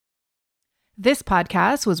This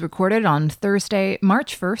podcast was recorded on Thursday,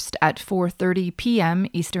 March 1st at 4:30 p.m.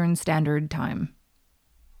 Eastern Standard Time.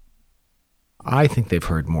 I think they've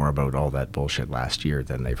heard more about all that bullshit last year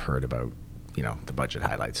than they've heard about, the budget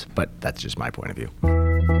highlights. But that's just my point of view.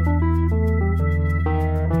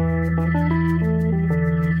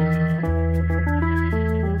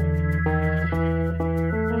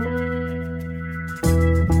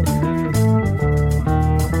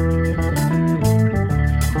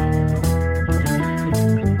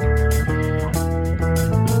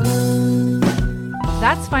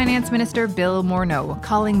 That's Finance Minister Bill Morneau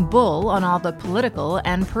calling bull on all the political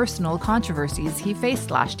and personal controversies he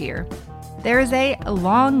faced last year. There is a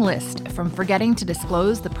long list, from forgetting to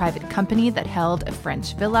disclose the private company that held a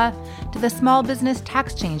French villa, to the small business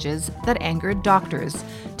tax changes that angered doctors,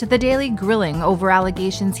 to the daily grilling over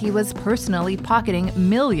allegations he was personally pocketing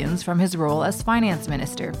millions from his role as finance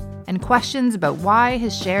minister, and questions about why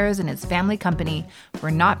his shares in his family company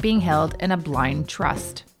were not being held in a blind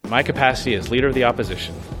trust. My capacity as Leader of the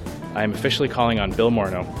Opposition, I am officially calling on Bill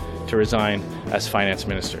Morneau to resign as Finance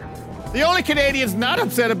Minister. The only Canadians not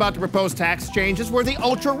upset about the proposed tax changes were the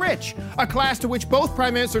ultra-rich, a class to which both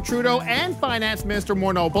Prime Minister Trudeau and Finance Minister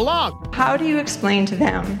Morneau belong. How do you explain to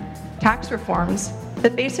them tax reforms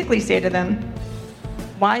that basically say to them,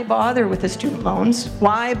 why bother with the student loans?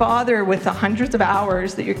 Why bother with the hundreds of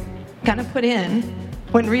hours that you're going to put in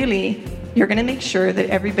when really you're going to make sure that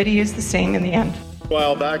everybody is the same in the end?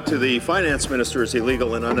 While back to the finance minister's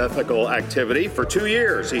illegal and unethical activity. For 2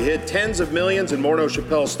 years, he hid tens of millions in Morneau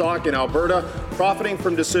Chappelle stock in Alberta, profiting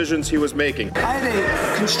from decisions he was making. I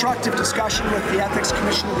had a constructive discussion with the Ethics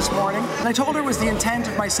Commissioner this morning, and I told her it was the intent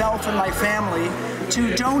of myself and my family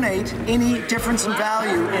to donate any difference in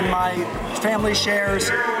value in my family shares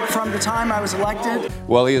from the time I was elected.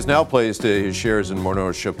 Well, he has now placed his shares in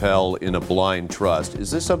Morneau Chappelle in a blind trust. Is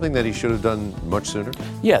this something that he should have done much sooner?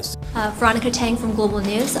 Yes. Veronica Tang from Global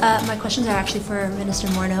News. My questions are actually for Minister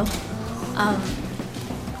Morneau.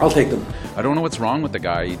 I'll take them. I don't know what's wrong with the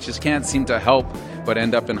guy. He just can't seem to help but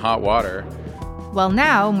end up in hot water. Well,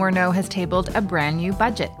 now Morneau has tabled a brand new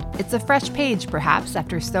budget. It's a fresh page, perhaps,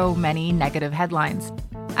 after so many negative headlines.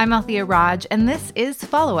 I'm Althia Raj, and this is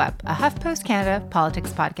Follow Up, a HuffPost Canada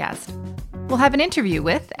politics podcast. We'll have an interview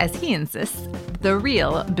with, as he insists, the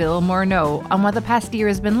real Bill Morneau on what the past year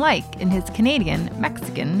has been like in his Canadian,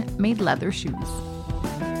 Mexican-made leather shoes.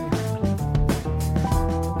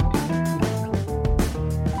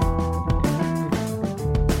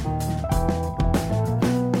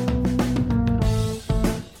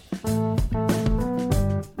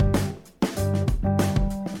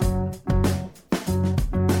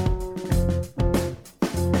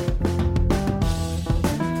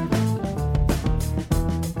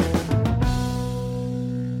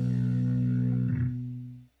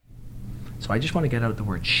 So I just want to get out the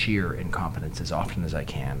word sheer incompetence as often as I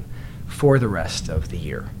can for the rest of the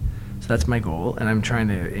year. So that's my goal, and I'm trying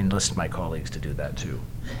to enlist my colleagues to do that too.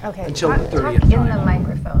 Okay, until talk the 30th in the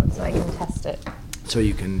microphone so I can test it. So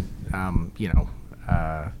you can,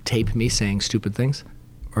 tape me saying stupid things,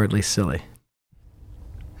 or at least silly.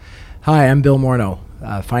 Hi, I'm Bill Morneau,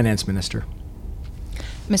 Finance Minister.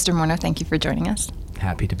 Mr. Morneau, thank you for joining us.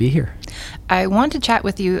 Happy to be here. I want to chat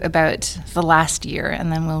with you about the last year,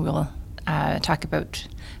 and then we'll talk about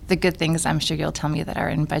the good things I'm sure you'll tell me that are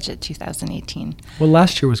in budget 2018. Well,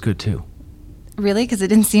 last year was good too. Really? Because it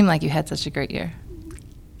didn't seem like you had such a great year.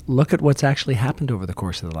 Look at what's actually happened over the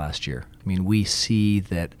course of the last year. I mean, we see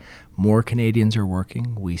that more Canadians are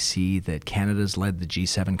working. We see that Canada's led the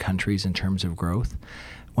G7 countries in terms of growth.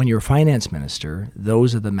 When you're a finance minister,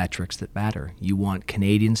 those are the metrics that matter. You want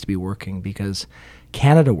Canadians to be working because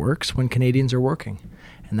Canada works when Canadians are working.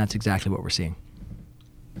 And that's exactly what we're seeing.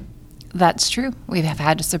 That's true. We have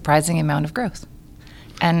had a surprising amount of growth.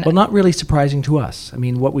 Well, not really surprising to us. I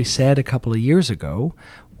mean, what we said a couple of years ago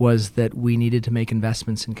was that we needed to make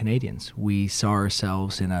investments in Canadians. We saw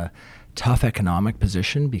ourselves in a tough economic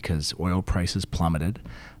position because oil prices plummeted,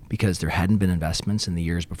 because there hadn't been investments in the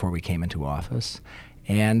years before we came into office.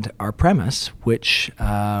 And our premise, which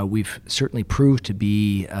we've certainly proved to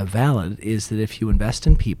be valid, is that if you invest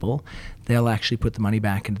in people, they'll actually put the money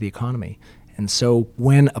back into the economy. And so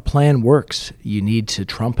when a plan works, you need to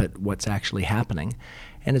trumpet what's actually happening.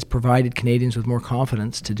 And it's provided Canadians with more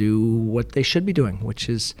confidence to do what they should be doing, which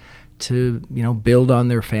is to, build on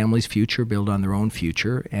their family's future, build on their own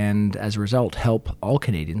future, and as a result, help all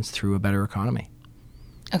Canadians through a better economy.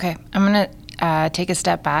 Okay, I'm going to take a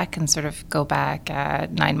step back and sort of go back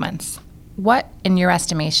 9 months. What, in your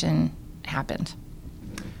estimation, happened?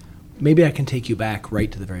 Maybe I can take you back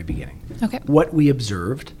right to the very beginning. Okay. What we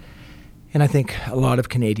observed And I think a lot of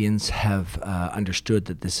Canadians have understood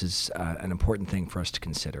that this is an important thing for us to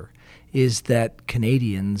consider, is that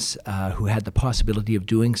Canadians who had the possibility of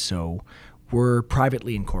doing so were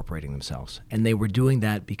privately incorporating themselves. And they were doing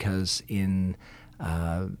that because in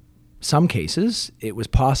some cases, it was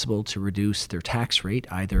possible to reduce their tax rate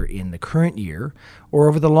either in the current year or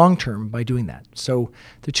over the long term by doing that. So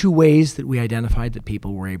the two ways that we identified that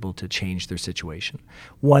people were able to change their situation.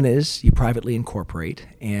 One is you privately incorporate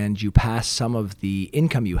and you pass some of the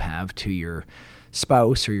income you have to your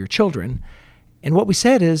spouse or your children. And what we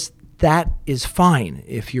said is that is fine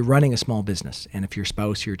if you're running a small business and if your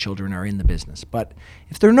spouse or your children are in the business. But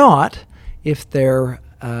if they're not, if they're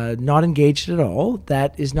not engaged at all,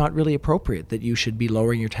 that is not really appropriate, that you should be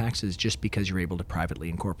lowering your taxes just because you're able to privately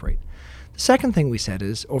incorporate. The second thing we said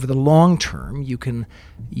is over the long term, you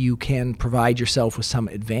can provide yourself with some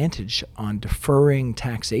advantage on deferring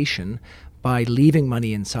taxation by leaving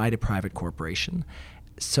money inside a private corporation.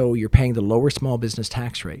 So you're paying the lower small business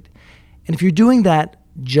tax rate. And if you're doing that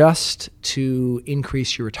just to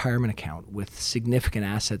increase your retirement account with significant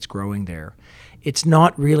assets growing there, it's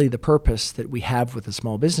not really the purpose that we have with the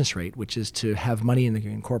small business rate, which is to have money in the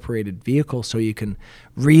incorporated vehicle so you can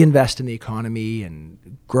reinvest in the economy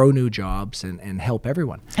and grow new jobs and help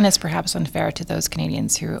everyone. And it's perhaps unfair to those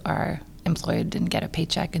Canadians who are employed and get a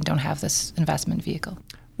paycheck and don't have this investment vehicle.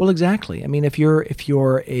 Well, exactly. I mean, if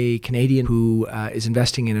you're a Canadian who is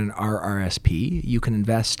investing in an RRSP, you can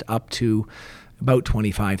invest up to about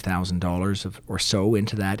 $25,000 or so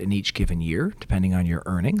into that in each given year, depending on your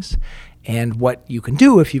earnings. And what you can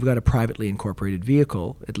do if you've got a privately incorporated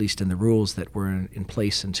vehicle, at least in the rules that were in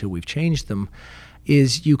place until we've changed them,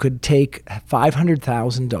 is you could take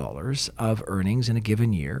 $500,000 of earnings in a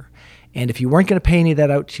given year. And if you weren't going to pay any of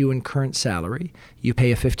that out to you in current salary, you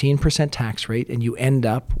pay a 15% tax rate and you end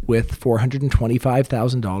up with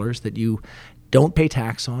 $425,000 that you don't pay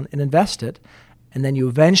tax on and invest it. And then you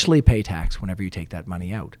eventually pay tax whenever you take that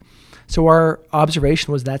money out. So our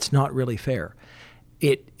observation was that's not really fair.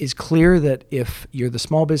 It is clear that if you're the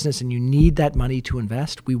small business and you need that money to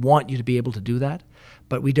invest, we want you to be able to do that,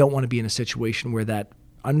 but we don't want to be in a situation where that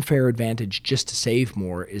unfair advantage just to save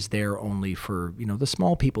more is there only for, the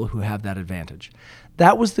small people who have that advantage.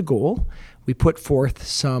 That was the goal. We put forth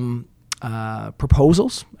some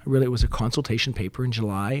proposals. Really, it was a consultation paper in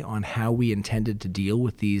July on how we intended to deal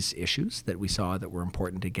with these issues that we saw that were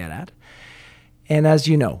important to get at. And as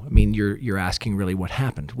you know, you're asking really what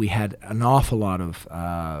happened. We had an awful lot of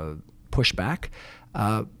pushback,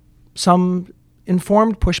 some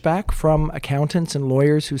informed pushback from accountants and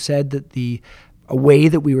lawyers who said that a way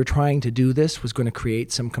that we were trying to do this was going to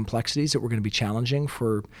create some complexities that were going to be challenging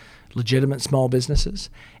for legitimate small businesses,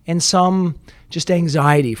 and some just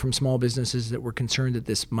anxiety from small businesses that were concerned that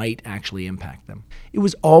this might actually impact them. It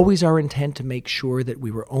was always our intent to make sure that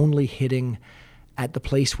we were only hitting at the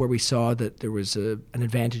place where we saw that there was an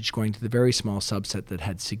advantage going to the very small subset that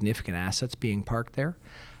had significant assets being parked there.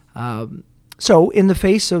 So in the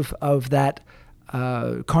face of that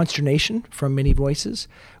consternation from many voices,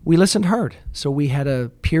 we listened hard. So we had a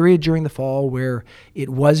period during the fall where it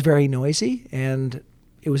was very noisy, and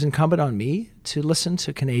it was incumbent on me to listen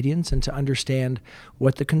to Canadians and to understand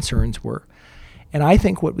what the concerns were. And I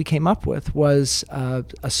think what we came up with was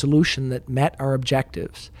a solution that met our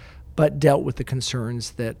objectives, but dealt with the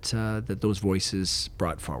concerns that those voices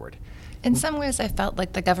brought forward. In some ways, I felt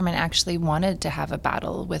like the government actually wanted to have a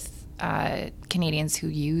battle with Canadians who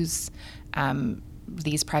use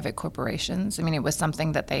these private corporations. It was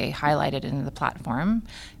something that they highlighted in the platform.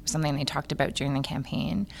 It was something they talked about during the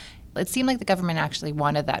campaign. It seemed like the government actually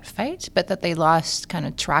wanted that fight, but that they lost kind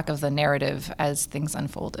of track of the narrative as things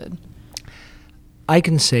unfolded. I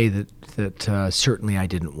can say that certainly I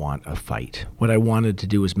didn't want a fight. What I wanted to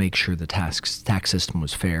do was make sure the tax system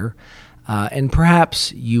was fair. And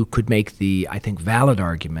perhaps you could make the, I think, valid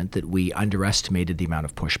argument that we underestimated the amount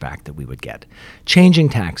of pushback that we would get. Changing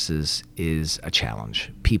taxes is a challenge.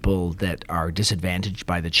 People that are disadvantaged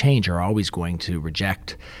by the change are always going to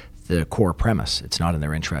reject the core premise. It's not in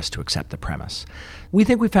their interest to accept the premise. We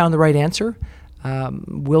think we found the right answer.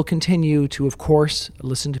 We'll continue to, of course,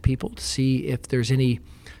 listen to people to see if there's any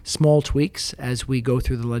small tweaks as we go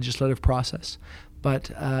through the legislative process.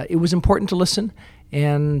 But it was important to listen,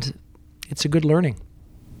 and it's a good learning.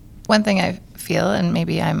 One thing I feel, and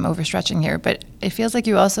maybe I'm overstretching here, but it feels like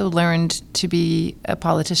you also learned to be a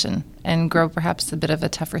politician and grow perhaps a bit of a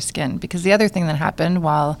tougher skin. Because the other thing that happened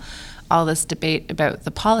while all this debate about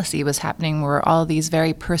the policy was happening were all these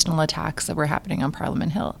very personal attacks that were happening on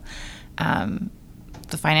Parliament Hill.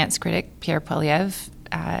 The finance critic, Pierre Poilievre,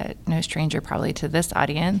 no stranger probably to this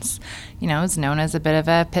audience, is known as a bit of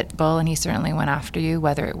a pit bull, and he certainly went after you,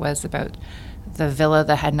 whether it was about the villa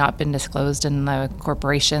that had not been disclosed in the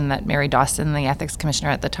corporation that Mary Dawson, the ethics commissioner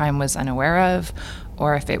at the time, was unaware of,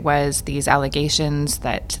 or if it was these allegations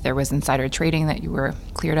that there was insider trading that you were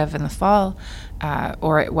cleared of in the fall,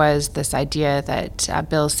 or it was this idea that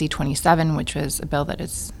Bill C-27, which was a bill that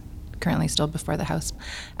is currently still before the House,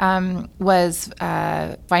 was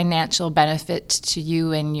financial benefit to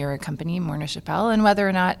you and your company, Morneau Shepell, and whether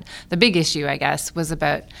or not the big issue, I guess, was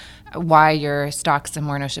about why your stocks in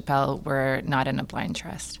Morneau Shepell were not in a blind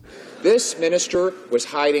trust. This minister was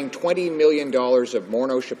hiding $20 million of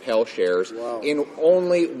Morneau Shepell shares in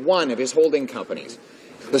only one of his holding companies.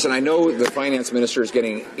 Listen, I know the finance minister is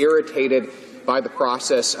getting irritated by the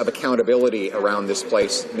process of accountability around this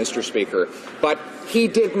place, Mr. Speaker, but he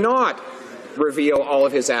did not reveal all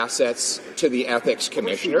of his assets to the ethics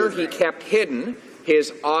commissioner. He kept hidden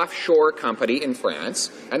his offshore company in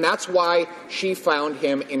France, and that's why she found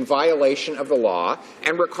him in violation of the law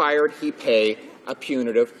and required he pay a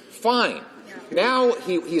punitive fine. Now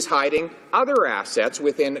he's hiding other assets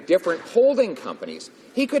within different holding companies.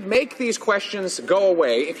 He could make these questions go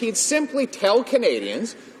away if he'd simply tell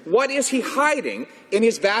Canadians what is he hiding in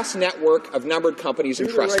his vast network of numbered companies and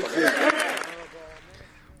trust funds.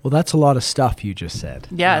 Well, that's a lot of stuff you just said.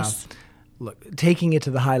 Yes. Look, taking it to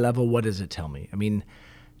the high level, what does it tell me? I mean,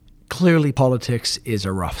 clearly politics is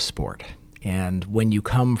a rough sport. And when you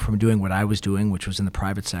come from doing what I was doing, which was in the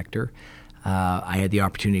private sector, I had the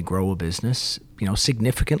opportunity to grow a business,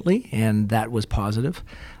 significantly, and that was positive.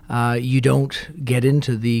 You don't get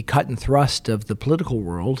into the cut and thrust of the political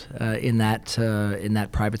world in that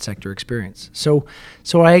private sector experience. So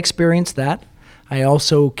I experienced that. I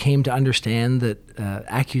also came to understand that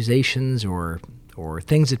accusations or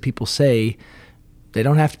things that people say, they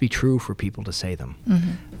don't have to be true for people to say them.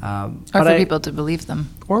 Mm-hmm. Or for people to believe them.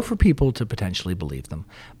 Or for people to potentially believe them.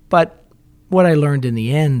 But what I learned in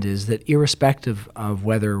the end is that irrespective of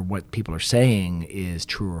whether what people are saying is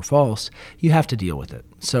true or false, you have to deal with it.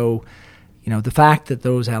 So, the fact that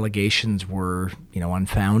those allegations were,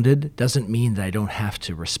 unfounded doesn't mean that I don't have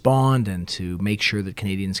to respond and to make sure that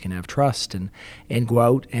Canadians can have trust and go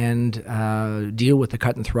out and deal with the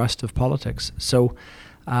cut and thrust of politics. So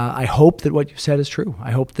I hope that what you've said is true.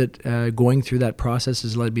 I hope that going through that process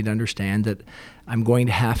has led me to understand that I'm going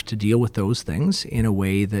to have to deal with those things in a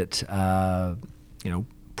way that,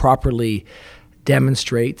 properly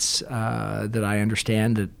demonstrates that I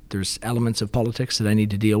understand that there's elements of politics that I need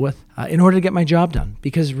to deal with in order to get my job done.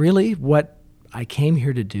 Because really what I came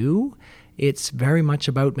here to do, it's very much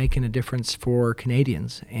about making a difference for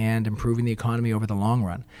Canadians and improving the economy over the long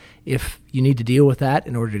run. If you need to deal with that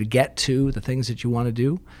in order to get to the things that you want to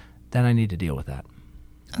do, then I need to deal with that.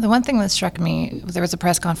 The one thing that struck me, there was a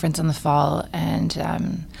press conference in the fall, and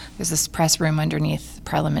there's this press room underneath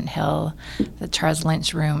Parliament Hill, the Charles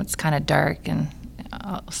Lynch room. It's kind of dark and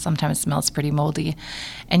sometimes smells pretty moldy.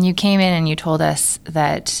 And you came in and you told us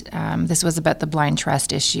that this was about the blind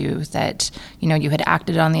trust issue, that you had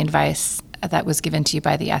acted on the advice that was given to you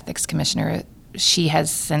by the ethics commissioner. She has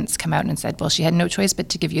since come out and said, well, she had no choice but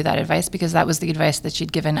to give you that advice because that was the advice that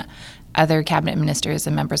she'd given other cabinet ministers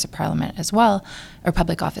and members of parliament as well, or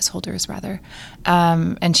public office holders rather.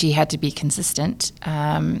 And she had to be consistent.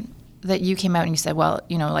 That you came out and you said, well,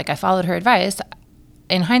 I followed her advice.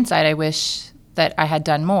 In hindsight, I wish that I had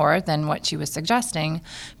done more than what she was suggesting,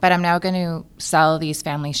 but I'm now going to sell these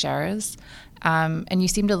family shares. And you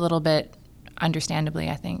seemed a little bit, understandably,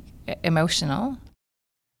 I think, emotional.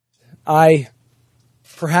 I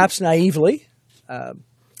perhaps naively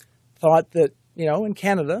thought that, in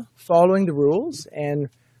Canada, following the rules and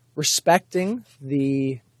respecting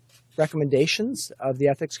the recommendations of the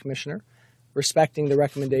ethics commissioner, respecting the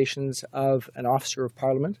recommendations of an officer of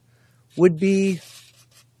parliament, would be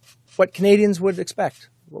what Canadians would expect,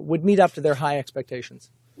 would meet up to their high expectations.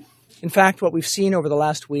 In fact, what we've seen over the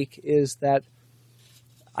last week is that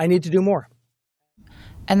I need to do more.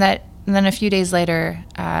 And then a few days later,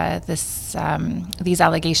 these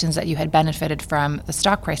allegations that you had benefited from the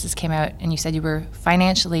stock prices came out, and you said you were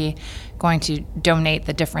financially going to donate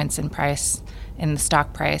the difference in price in the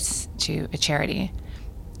stock price to a charity.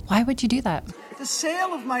 Why would you do that? The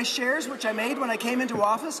sale of my shares, which I made when I came into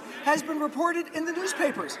office, has been reported in the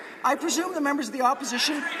newspapers. I presume the members of the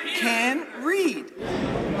opposition can read.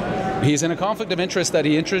 He's in a conflict of interest that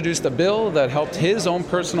he introduced a bill that helped his own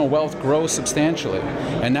personal wealth grow substantially.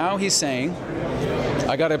 And now he's saying,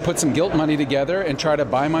 I got to put some guilt money together and try to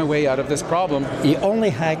buy my way out of this problem. He only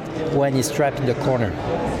hacked when he's trapped in the corner.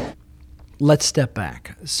 Let's step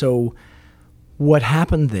back. So What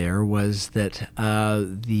happened there was that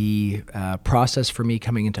the process for me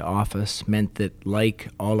coming into office meant that, like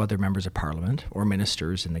all other members of Parliament or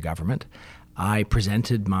ministers in the government, I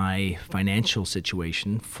presented my financial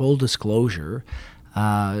situation, full disclosure,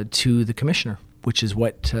 to the Commissioner, which is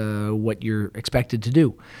what you're expected to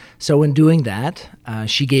do. So in doing that,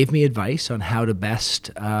 she gave me advice on how to best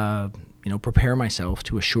prepare myself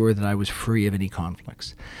to assure that I was free of any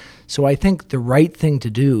conflicts. So I think the right thing to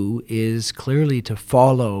do is clearly to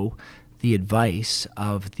follow the advice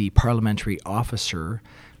of the parliamentary officer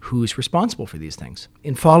who's responsible for these things.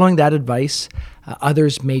 In following that advice,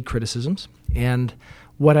 others made criticisms. And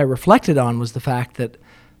what I reflected on was the fact that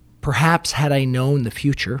perhaps had I known the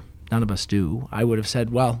future, none of us do, I would have said,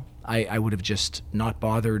 well, I would have just not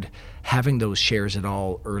bothered having those shares at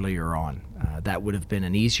all earlier on. That would have been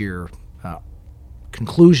an easier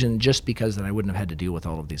conclusion, just because then I wouldn't have had to deal with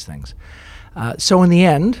all of these things. So in the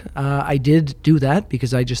end, I did do that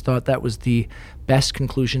because I just thought that was the best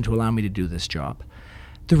conclusion to allow me to do this job.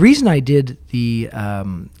 The reason I did the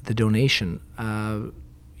donation,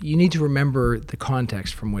 you need to remember the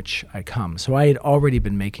context from which I come. So I had already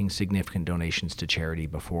been making significant donations to charity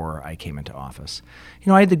before I came into office.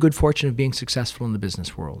 I had the good fortune of being successful in the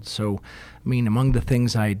business world. So, among the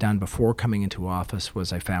things I had done before coming into office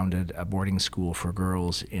was I founded a boarding school for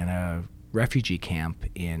girls in a refugee camp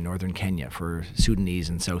in northern Kenya for Sudanese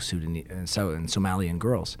and South Sudanese and Somalian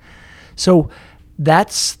girls. So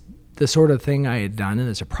that's the sort of thing I had done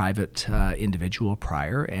as a private individual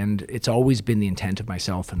prior, and it's always been the intent of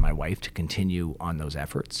myself and my wife to continue on those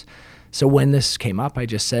efforts. So when this came up, I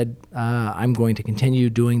just said, I'm going to continue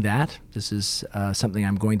doing that. This is something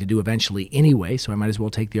I'm going to do eventually anyway, so I might as well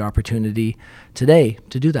take the opportunity today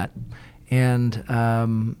to do that. And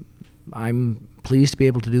I'm pleased to be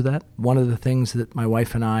able to do that. One of the things that my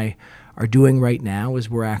wife and I are doing right now is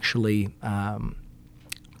we're actually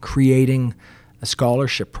creating a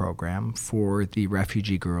scholarship program for the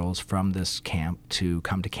refugee girls from this camp to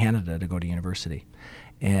come to Canada to go to university.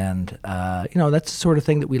 And, that's the sort of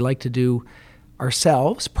thing that we like to do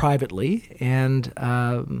ourselves privately. And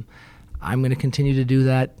I'm going to continue to do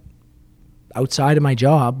that outside of my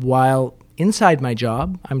job, while inside my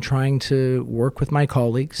job, I'm trying to work with my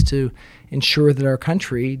colleagues to ensure that our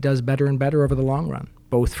country does better and better over the long run,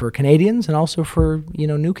 both for Canadians and also for,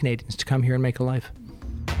 new Canadians to come here and make a life.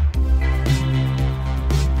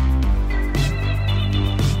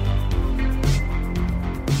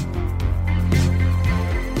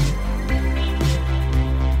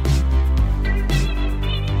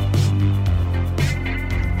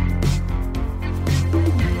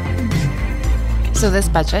 So this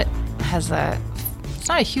budget has it's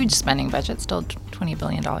not a huge spending budget, still $20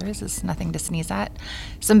 billion is nothing to sneeze at.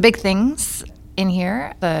 Some big things in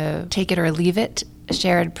here, the take it or leave it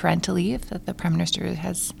shared parental leave that the Prime Minister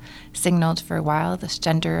has signaled for a while, this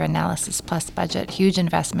gender analysis plus budget, huge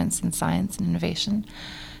investments in science and innovation.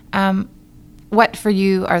 What for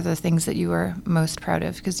you are the things that you are most proud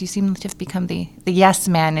of? Because you seem to have become the yes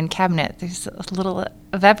man in cabinet. There's a little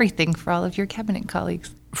of everything for all of your cabinet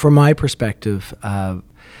colleagues. From my perspective,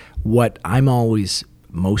 what I'm always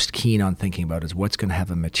most keen on thinking about is what's going to have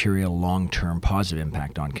a material, long-term positive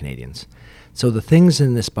impact on Canadians. So the things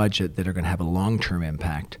in this budget that are going to have a long-term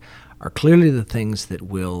impact are clearly the things that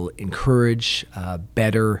will encourage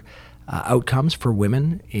better outcomes for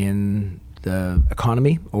women in the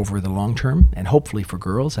economy over the long term, and hopefully for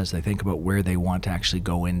girls as they think about where they want to actually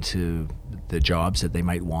go into the jobs that they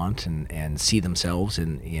might want and see themselves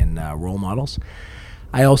in role models.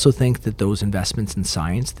 I also think that those investments in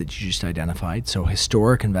science that you just identified, so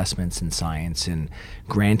historic investments in science and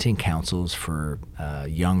granting councils for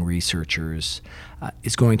young researchers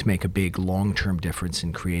is going to make a big long-term difference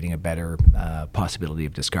in creating a better possibility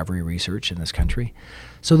of discovery research in this country.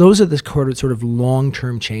 So those are the sort of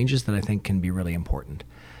long-term changes that I think can be really important.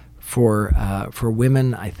 For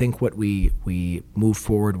women, I think what we move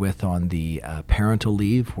forward with on the parental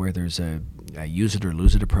leave, where there's a use it or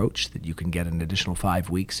lose it approach, that you can get an additional 5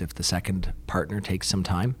 weeks if the second partner takes some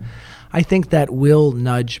time. I think that will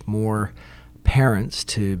nudge more parents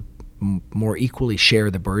to more equally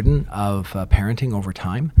share the burden of parenting over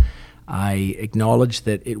time. I acknowledge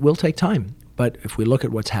that it will take time, but if we look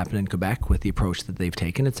at what's happened in Quebec with the approach that they've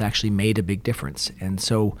taken, it's actually made a big difference. And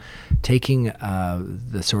so taking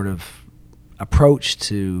the sort of approach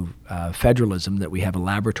to federalism, that we have a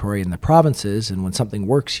laboratory in the provinces, and when something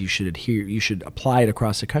works, you should apply it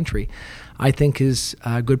across the country, I think is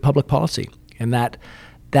good public policy. And that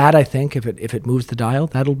I think, if it moves the dial,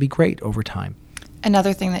 that'll be great over time.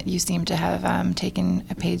 Another thing that you seem to have taken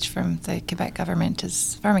a page from the Quebec government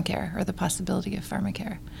is pharmacare, or the possibility of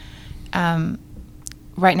pharmacare.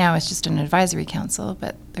 right now it's just an advisory council,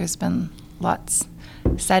 but there's been lots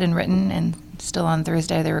said and written, and still on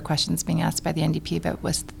Thursday there were questions being asked by the NDP about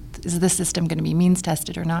is this system going to be means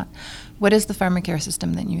tested or not? What is the pharmacare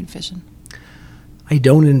system that you envision? I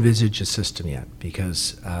don't envisage a system yet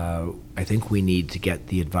because I think we need to get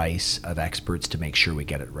the advice of experts to make sure we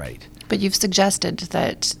get it right. But you've suggested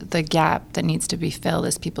that the gap that needs to be filled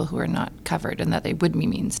is people who are not covered and that they would be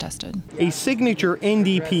means tested. A signature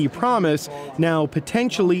NDP promise now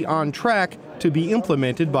potentially on track to be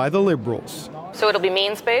implemented by the Liberals. So it'll be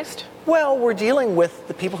means-based? Well, we're dealing with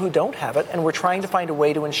the people who don't have it, and we're trying to find a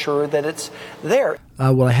way to ensure that it's there.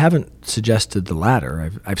 Well, I haven't suggested the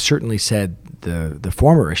latter. I've certainly said the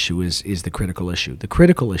former issue is the critical issue. The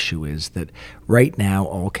critical issue is that right now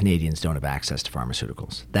all Canadians don't have access to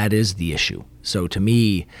pharmaceuticals. That is the issue. So to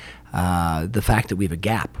me, the fact that we have a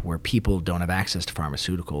gap where people don't have access to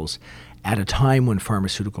pharmaceuticals at a time when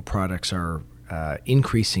pharmaceutical products are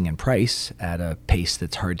increasing in price at a pace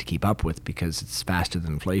that's hard to keep up with because it's faster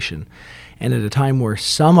than inflation, and at a time where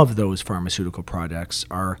some of those pharmaceutical products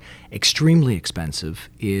are extremely expensive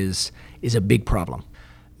is a big problem.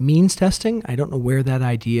 Means testing, I don't know where that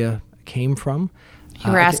idea came from.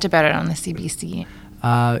 You were asked about it on the CBC.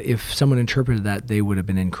 If someone interpreted that, they would have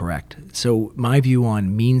been incorrect. So my view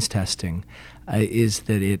on means testing is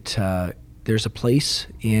that there's a place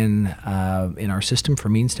in our system for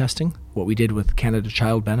means testing. What we did with Canada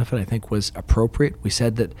Child Benefit, I think, was appropriate. We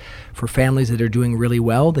said that for families that are doing really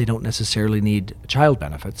well, they don't necessarily need child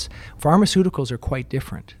benefits. Pharmaceuticals are quite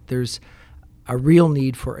different. There's a real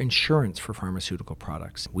need for insurance for pharmaceutical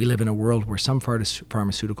products. We live in a world where some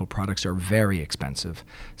pharmaceutical products are very expensive.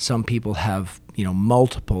 Some people have,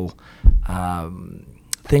 multiple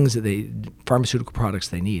pharmaceutical products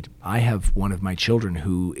they need. I have one of my children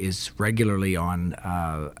who is regularly on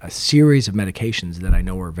a series of medications that I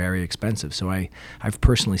know are very expensive. So I've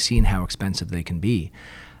personally seen how expensive they can be.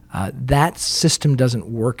 That system doesn't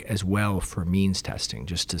work as well for means testing,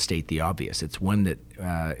 just to state the obvious. It's one that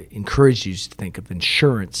encourages you to think of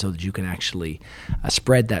insurance so that you can actually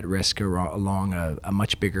spread that risk along a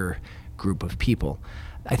much bigger group of people.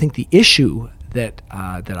 I think the issue that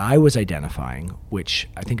I was identifying, which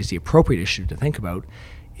I think is the appropriate issue to think about,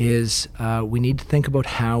 is we need to think about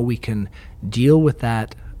how we can deal with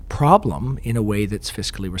that problem in a way that's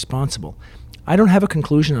fiscally responsible. I don't have a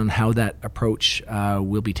conclusion on how that approach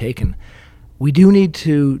will be taken. We do need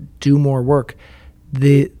to do more work.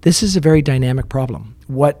 This is a very dynamic problem.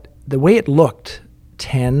 The way it looked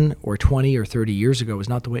 10 or 20 or 30 years ago is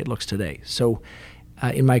not the way it looks today. So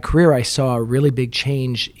in my career, I saw a really big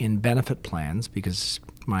change in benefit plans because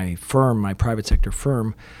my private sector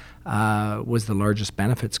firm, was the largest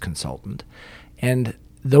benefits consultant. And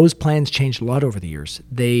those plans changed a lot over the years.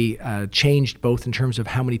 They changed both in terms of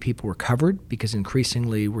how many people were covered, because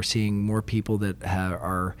increasingly we're seeing more people that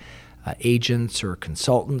are agents or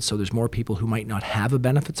consultants, so there's more people who might not have a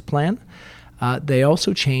benefits plan. They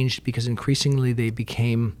also changed because increasingly they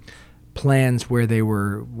became plans where they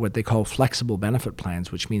were what they call flexible benefit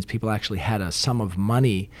plans, which means people actually had a sum of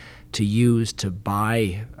money to use to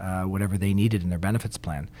buy whatever they needed in their benefits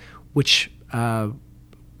plan, which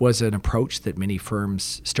was an approach that many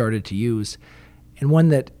firms started to use, and one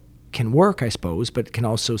that can work, I suppose, but can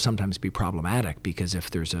also sometimes be problematic, because if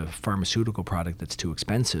there's a pharmaceutical product that's too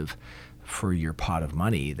expensive for your pot of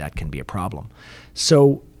money, that can be a problem.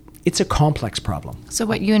 So it's a complex problem. So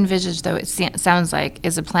what you envisage, though, it sounds like,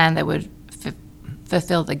 is a plan that would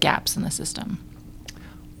fulfill the gaps in the system.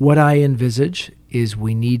 What I envisage is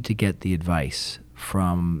we need to get the advice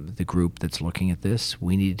from the group that's looking at this.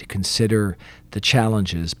 We need to consider the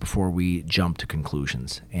challenges before we jump to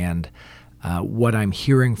conclusions. And what I'm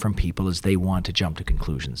hearing from people is they want to jump to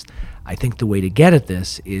conclusions. I think the way to get at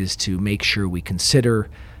this is to make sure we consider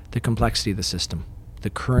the complexity of the system,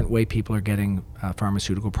 the current way people are getting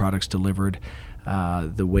pharmaceutical products delivered,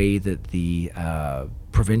 the way that the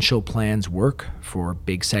provincial plans work for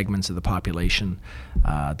big segments of the population,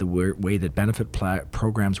 the way that benefit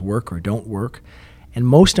programs work or don't work, and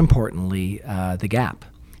most importantly, the gap.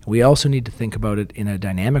 We also need to think about it in a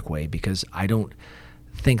dynamic way, because I don't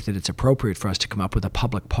think that it's appropriate for us to come up with a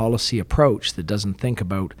public policy approach that doesn't think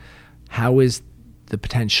about how is the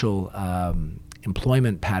potential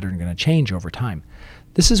employment pattern going to change over time.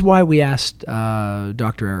 This is why we asked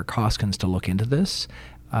Dr. Eric Hoskins to look into this.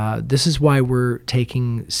 This is why we're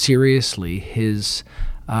taking seriously his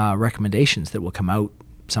recommendations that will come out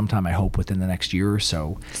sometime, I hope, within the next year or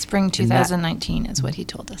so. Spring 2019 is what he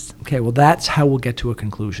told us. Okay, well, that's how we'll get to a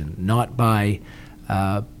conclusion, not by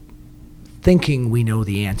thinking we know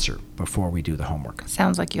the answer before we do the homework.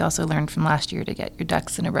 Sounds like you also learned from last year to get your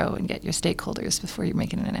ducks in a row and get your stakeholders before you're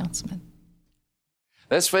making an announcement.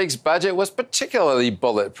 This week's budget was particularly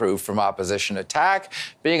bulletproof from opposition attack.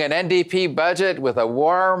 Being an NDP budget with a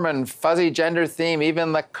warm and fuzzy gender theme,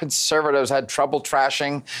 even the Conservatives had trouble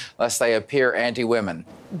trashing lest they appear anti-women.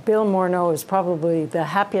 Bill Morneau is probably the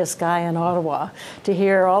happiest guy in Ottawa to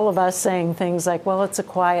hear all of us saying things like, well, it's a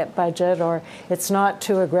quiet budget, or it's not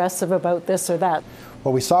too aggressive about this or that.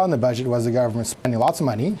 What we saw in the budget was the government spending lots of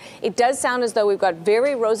money. It does sound as though we've got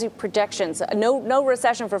very rosy projections. No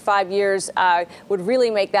recession for 5 years would really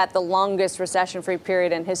make that the longest recession-free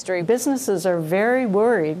period in history. Businesses are very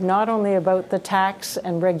worried, not only about the tax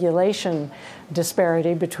and regulation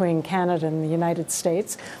disparity between Canada and the United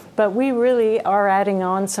States, but we really are adding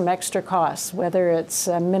on some extra costs, whether it's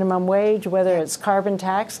minimum wage, whether it's carbon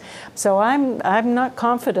tax. So I'm not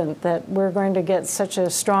confident that we're going to get such a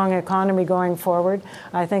strong economy going forward.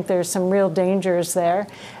 I think there's some real dangers there.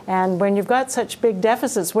 And when you've got such big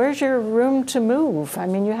deficits, where's your room to move? I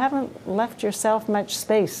mean, you haven't left yourself much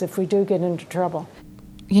space if we do get into trouble.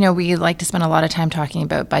 You know, we like to spend a lot of time talking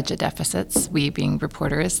about budget deficits, we being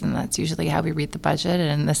reporters, and that's usually how we read the budget.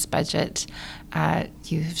 And in this budget,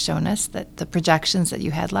 you've shown us that the projections that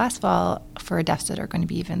you had last fall for a deficit are going to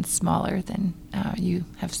be even smaller than you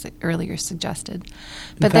have earlier suggested.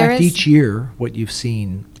 But in fact, each year, what you've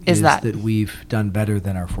seen is that we've done better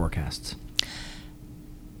than our forecasts.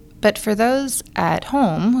 But for those at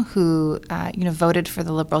home who, voted for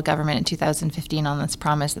the Liberal government in 2015 on this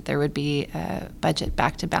promise that there would be a budget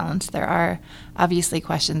back to balance, there are obviously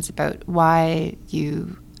questions about why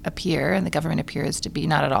you appear, and the government appears to be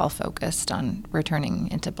not at all focused on returning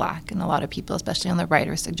into black. And a lot of people, especially on the right,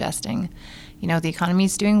 are suggesting, the economy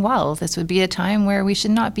is doing well. This would be a time where we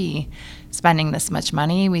should not be spending this much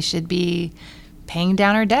money. We should be paying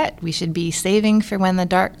down our debt. We should be saving for when the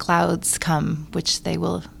dark clouds come, which they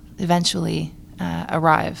will eventually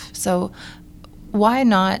arrive. So why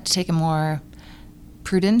not take a more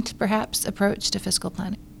prudent, perhaps, approach to fiscal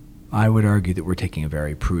planning? I would argue that we're taking a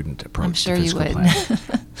very prudent approach to fiscal planning. I'm sure you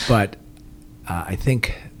would. But I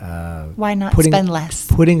think why not spend less?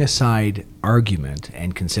 Putting aside argument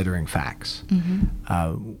and considering facts,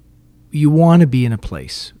 you want to be in a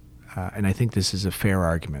place, and I think this is a fair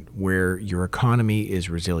argument, where your economy is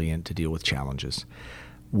resilient to deal with challenges.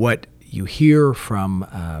 What you hear from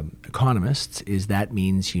economists is that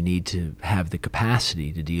means you need to have the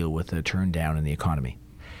capacity to deal with a turn down in the economy.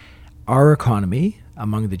 Our economy,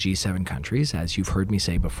 among the G7 countries, as you've heard me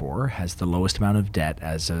say before, has the lowest amount of debt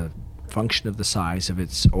as a function of the size of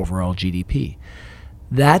its overall GDP.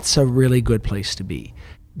 That's a really good place to be.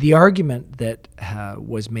 The argument that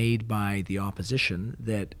was made by the opposition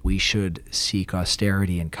that we should seek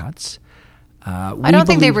austerity and cuts, I don't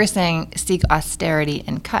think they were saying seek austerity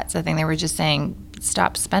and cuts. I think they were just saying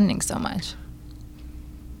stop spending so much.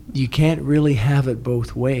 You can't really have it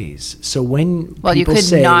both ways. So when you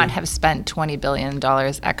could not have spent $20 billion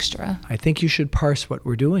extra. I think you should parse what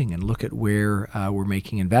we're doing and look at where we're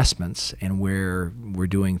making investments and where we're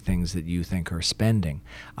doing things that you think are spending.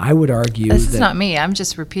 I would argue this is not me. I'm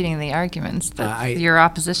just repeating the arguments that your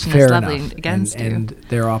opposition is leveling against you. And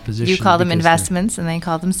their opposition. You call them investments and they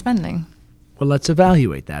call them spending. Well, let's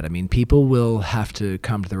evaluate that. I mean, people will have to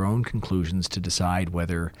come to their own conclusions to decide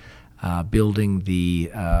whether building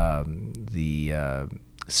the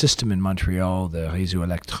system in Montreal, the Réseau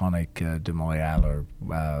électronique de Montréal,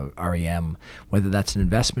 or REM, whether that's an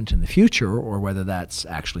investment in the future or whether that's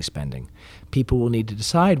actually spending. People will need to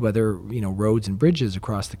decide whether roads and bridges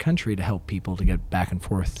across the country to help people to get back and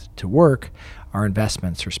forth to work are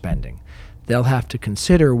investments or spending. They'll have to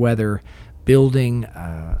consider whether building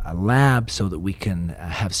a lab so that we can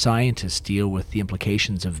have scientists deal with the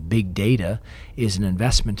implications of big data is an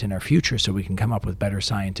investment in our future so we can come up with better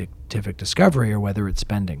scientific discovery, or whether it's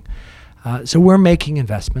spending. So we're making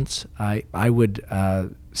investments. I would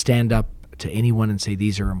stand up to anyone and say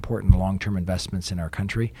these are important long-term investments in our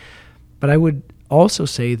country. But I would also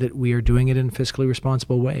say that we are doing it in a fiscally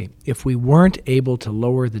responsible way. If we weren't able to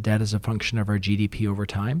lower the debt as a function of our GDP over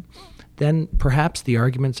time, then perhaps the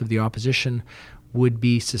arguments of the opposition would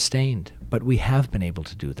be sustained. But we have been able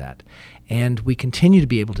to do that. And we continue to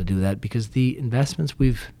be able to do that because the investments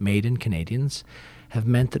we've made in Canadians have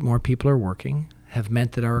meant that more people are working, have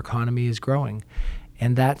meant that our economy is growing.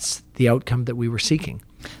 And that's the outcome that we were seeking.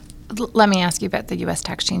 Let me ask you about the U.S.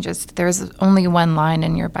 tax changes. There's only one line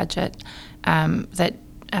in your budget that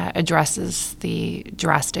addresses the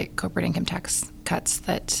drastic corporate income tax cuts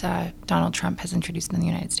that Donald Trump has introduced in the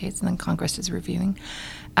United States and then Congress is reviewing.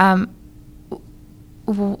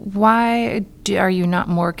 Why are you not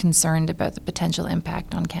more concerned about the potential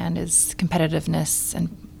impact on Canada's competitiveness and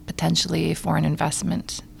potentially foreign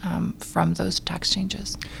investment from those tax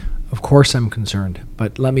changes? Of course I'm concerned,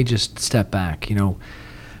 but let me just step back. You know,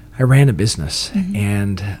 I ran a business,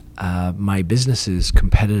 and my business's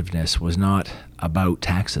competitiveness was not about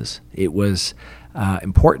taxes. It was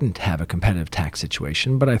important to have a competitive tax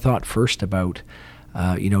situation, but I thought first about,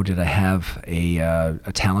 did I have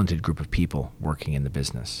a talented group of people working in the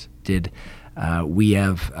business? Did we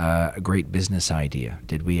have a great business idea?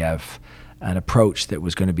 Did we have an approach that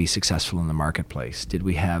was going to be successful in the marketplace? Did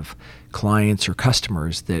we have clients or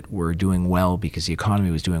customers that were doing well because the economy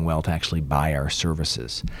was doing well to actually buy our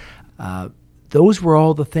services? Those were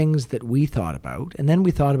all the things that we thought about. And then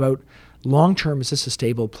we thought about long-term, is this a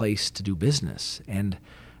stable place to do business? And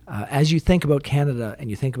as you think about Canada and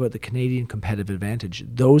you think about the Canadian competitive advantage,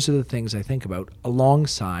 those are the things I think about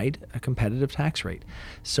alongside a competitive tax rate.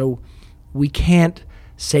 So we can't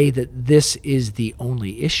say that this is the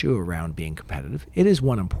only issue around being competitive. It is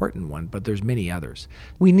one important one, but there's many others.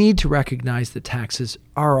 We need to recognize that taxes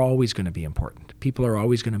are always going to be important. People are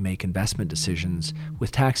always going to make investment decisions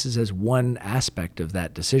with taxes as one aspect of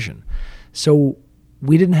that decision. So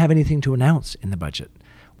we didn't have anything to announce in the budget.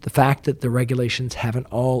 The fact that the regulations haven't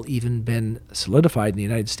all even been solidified in the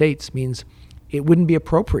United States means it wouldn't be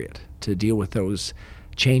appropriate to deal with those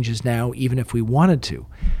changes now, even if we wanted to.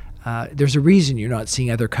 There's a reason you're not seeing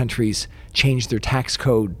other countries change their tax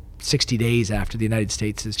code 60 days after the United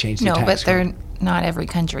States has changed their tax code. No, but not every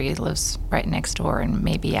country lives right next door and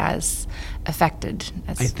maybe as affected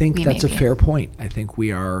as I think we that's may a be. fair point. I think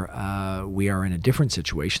we are in a different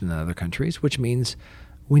situation than other countries, which means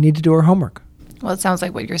we need to do our homework. Well, it sounds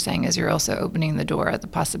like what you're saying is you're also opening the door at the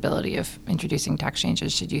possibility of introducing tax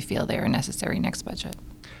changes should you feel they are necessary next budget.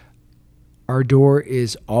 Our door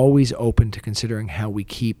is always open to considering how we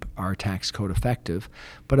keep our tax code effective,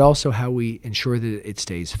 but also how we ensure that it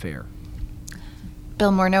stays fair.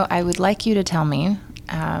 Bill Morneau, I would like you to tell me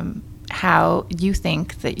how you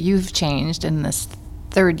think that you've changed in this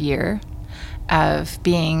third year of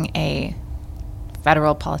being a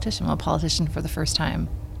federal politician, a politician for the first time.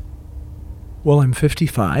 Well, I'm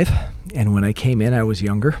 55, and when I came in, I was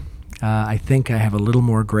younger. I think I have a little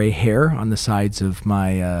more gray hair on the sides of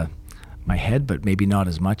my head, but maybe not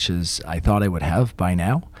as much as I thought I would have by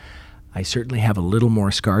now. I certainly have a little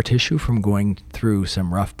more scar tissue from going through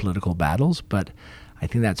some rough political battles, but I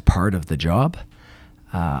think that's part of the job.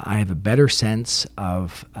 I have a better sense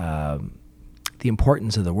of the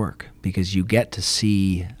importance of the work because you get to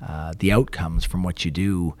see the outcomes from what you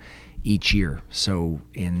do each year. So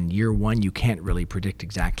in year one, you can't really predict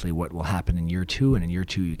exactly what will happen in year two, and in year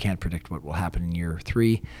two, you can't predict what will happen in year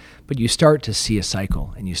three. But you start to see a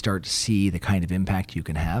cycle, and you start to see the kind of impact you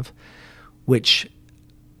can have, which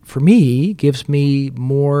for me gives me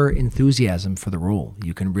more enthusiasm for the role.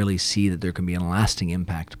 You can really see that there can be a lasting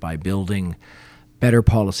impact by building better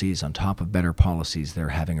policies on top of better policies that are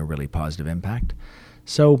having a really positive impact.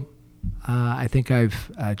 So I think I've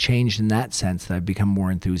changed in that sense, that I've become more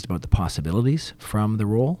enthused about the possibilities from the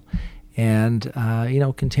role and,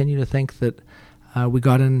 continue to think that we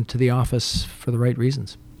got into the office for the right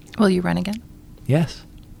reasons. Will you run again? Yes.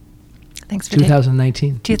 Thanks for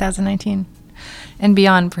 2019. 2019. And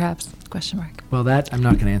beyond, perhaps, question mark. Well, that I'm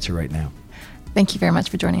not going to answer right now. Thank you very much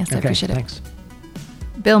for joining us. I appreciate it. Thanks.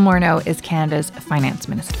 Bill Morneau is Canada's finance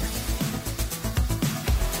minister.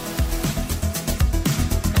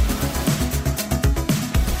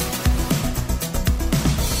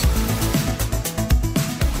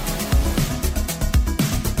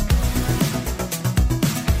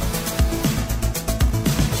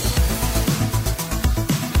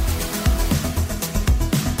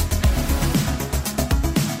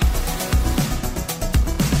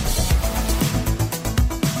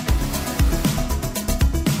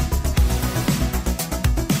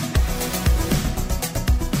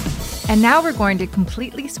 And now we're going to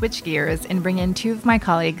completely switch gears and bring in two of my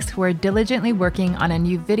colleagues who are diligently working on a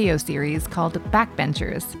new video series called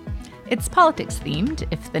Backbenchers. It's politics themed,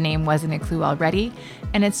 if the name wasn't a clue already,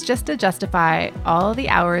 and it's just to justify all the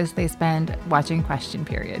hours they spend watching Question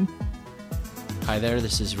Period. Hi there,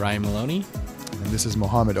 this is Ryan Maloney. And this is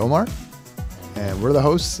Mohammed Omar. And we're the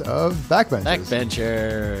hosts of Backbenchers.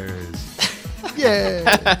 Backbenchers. Yay!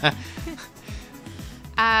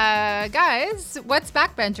 Guys, what's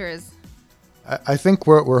Backbenchers? I think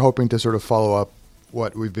we're hoping to sort of follow up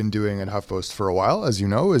what we've been doing at HuffPost for a while. As you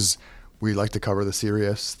know, is we like to cover the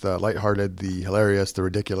serious, the lighthearted, the hilarious, the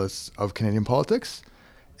ridiculous of Canadian politics.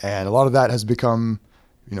 And a lot of that has become,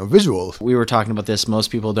 visual. We were talking about this.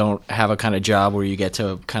 Most people don't have a kind of job where you get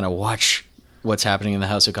to kind of watch what's happening in the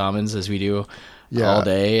House of Commons as we do all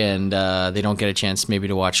day, and they don't get a chance maybe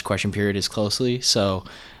to watch question period as closely. So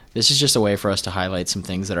this is just a way for us to highlight some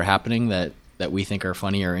things that are happening that we think are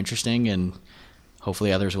funny or interesting, and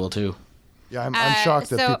hopefully others will too. Yeah, I'm shocked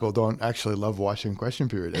that people don't actually love watching question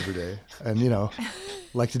period every day and, you know,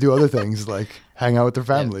 like to do other things like hang out with their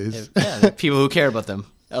families. Yeah, people who care about them,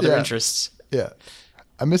 other interests. Yeah.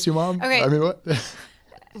 I miss you, Mom. Okay. I mean, what?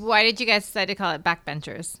 Why did you guys decide to call it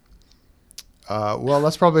backbenchers? Well,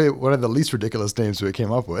 that's probably one of the least ridiculous names we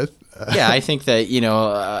came up with. Yeah, I think that, you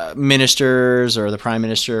know, ministers or the prime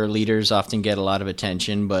minister leaders often get a lot of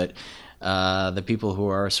attention, but the people who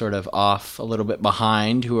are sort of off a little bit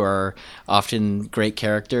behind, who are often great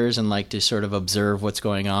characters and like to sort of observe what's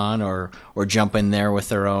going on or jump in there with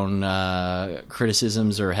their own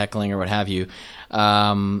criticisms or heckling or what have you.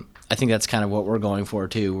 I think that's kind of what we're going for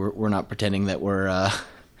too. We're not pretending that we're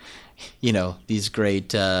you know, these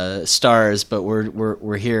great stars, but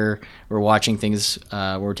we're here, we're watching things,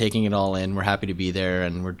 we're taking it all in, we're happy to be there,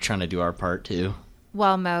 and we're trying to do our part too.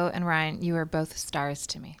 Well, Mo and Ryan, you are both stars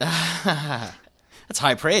to me. That's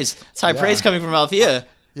high praise. It's high praise coming from Althia.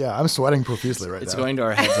 Yeah, I'm sweating profusely right now. It's going to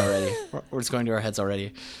our heads already. It's going to our heads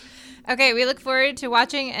already. Okay, we look forward to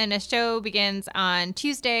watching, and the show begins on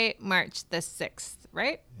Tuesday, March the 6th,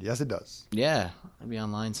 right? Yes, it does. Yeah, it'll be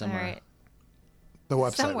online somewhere. All right. The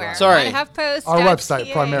website. Somewhere. Right? Sorry. HuffPost. Our website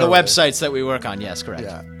primarily. The websites that we work on, yes, correct.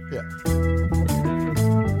 Yeah.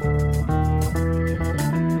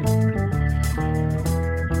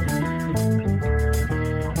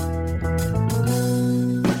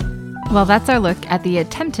 Well, that's our look at the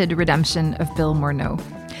attempted redemption of Bill Morneau.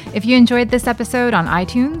 If you enjoyed this episode on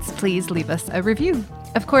iTunes, please leave us a review.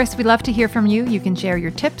 Of course, we'd love to hear from you. You can share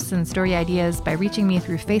your tips and story ideas by reaching me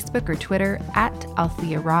through Facebook or Twitter at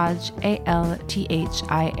Althia Raj, ALTHIARAJ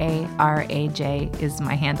is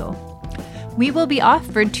my handle. We will be off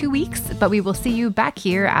for 2 weeks, but we will see you back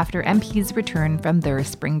here after MPs return from their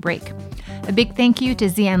spring break. A big thank you to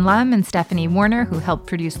Zian Lum and Stephanie Warner, who helped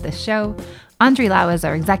produce this show. Andre Lau is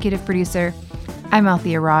our executive producer. I'm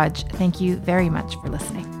Althia Raj. Thank you very much for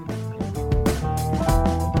listening.